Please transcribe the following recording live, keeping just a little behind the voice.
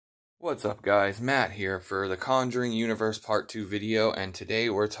What's up guys, Matt here for the Conjuring Universe Part 2 video, and today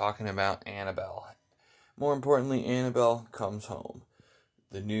we're talking about Annabelle. More importantly, Annabelle Comes Home,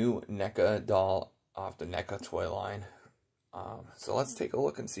 the new NECA doll off the NECA toy line. So let's take a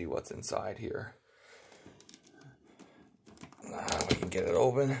look and see what's inside here. We can get it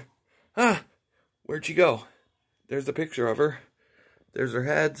open. Where'd she go? There's the picture of her. There's her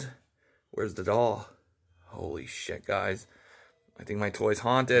heads. Where's the doll? Holy shit, guys. I think my toy's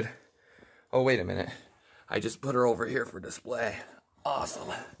haunted. Oh, wait a minute. I just put her over here for display. Awesome.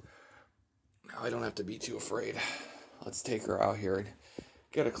 Now I don't have to be too afraid. Let's take her out here and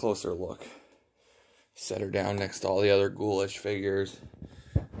get a closer look. Set her down next to all the other ghoulish figures.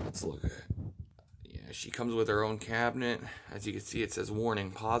 Let's look at it. Yeah, she comes with her own cabinet. As you can see, it says,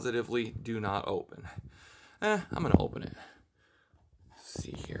 warning, positively do not open. I'm going to open it. Let's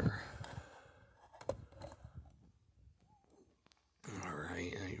see here.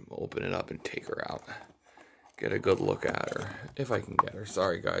 Open it up and take her out. Get a good look at her, if I can get her.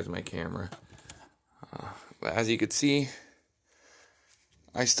 Sorry guys, my camera. But as you can see,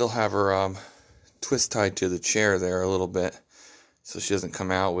 I still have her twist tied to the chair there a little bit, so she doesn't come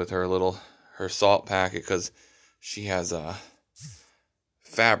out with her salt packet, because she has a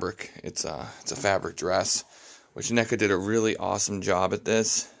fabric. It's a fabric dress, which NECA did a really awesome job at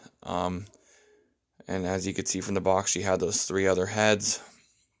this. And as you can see from the box, she had those 3 other heads.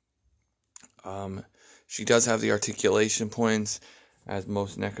 She does have the articulation points, as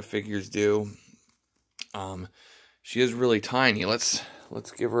most NECA figures do. She is really tiny. Let's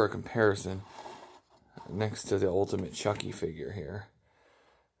give her a comparison next to the Ultimate Chucky figure here,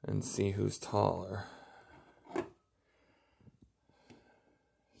 and see who's taller.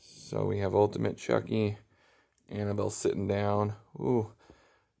 So we have Ultimate Chucky, Annabelle sitting down. Ooh,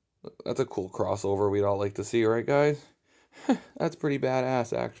 that's a cool crossover we'd all like to see, right guys? That's pretty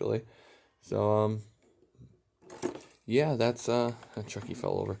badass, actually. So, yeah, that's, Chucky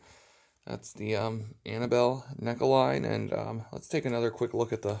fell over. That's the, Annabelle NECA line, and, let's take another quick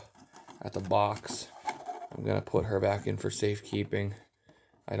look at the box. I'm gonna put her back in for safekeeping.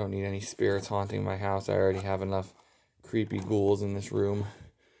 I don't need any spirits haunting my house. I already have enough creepy ghouls in this room.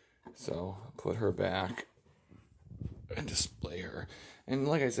 So, put her back and display her. And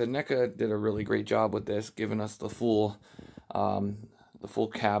like I said, NECA did a really great job with this, giving us the full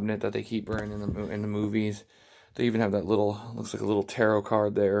cabinet that they keep her in the movies. They even have that looks like a little tarot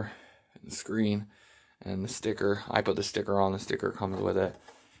card there in the screen, and the sticker. I put the sticker on. The sticker comes with it.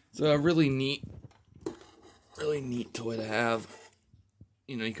 It's a really neat toy to have.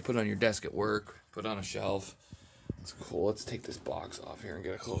 You know, you can put it on your desk at work, put it on a shelf. It's cool. Let's take this box off here and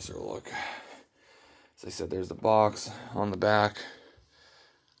get a closer look. As I said, there's the box on the back.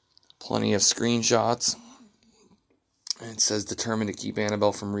 Plenty of screenshots. It says, determined to keep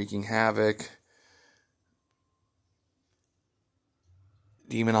Annabelle from wreaking havoc.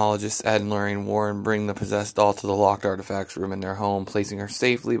 Demonologists Ed and Lorraine Warren bring the possessed doll to the locked artifacts room in their home, placing her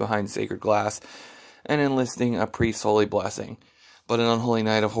safely behind sacred glass and enlisting a priest's holy blessing. But an unholy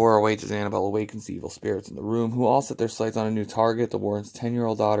night of horror awaits as Annabelle awakens the evil spirits in the room, who all set their sights on a new target, the Warrens'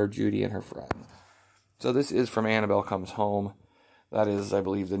 10-year-old daughter, Judy, and her friends. So this is from Annabelle Comes Home. That is, I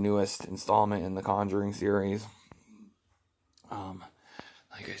believe, the newest installment in the Conjuring series.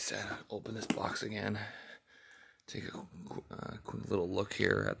 Like I said, open this box again. Take a quick little look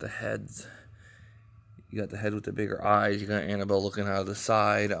here at the heads. You got the head with the bigger eyes. You got Annabelle looking out of the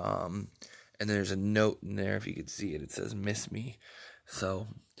side. And there's a note in there, if you could see it. It says, "Miss me." So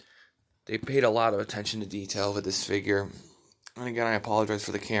they paid a lot of attention to detail with this figure. And again, I apologize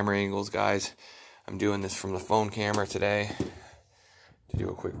for the camera angles, guys. I'm doing this from the phone camera today to do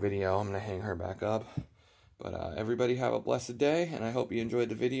a quick video. I'm going to hang her back up. But everybody have a blessed day, and I hope you enjoyed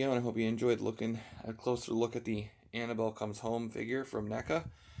the video, and I hope you enjoyed looking a closer look at the Annabelle Comes Home figure from NECA.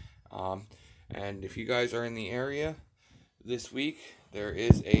 And if you guys are in the area this week, there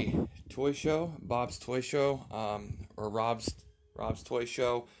is a toy show, Bob's Toy Show, or Rob's Toy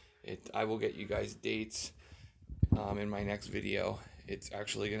Show. I will get you guys dates in my next video. It's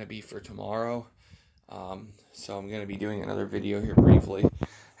actually going to be for tomorrow. So I'm going to be doing another video here briefly,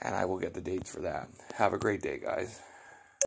 and I will get the dates for that. Have a great day, guys.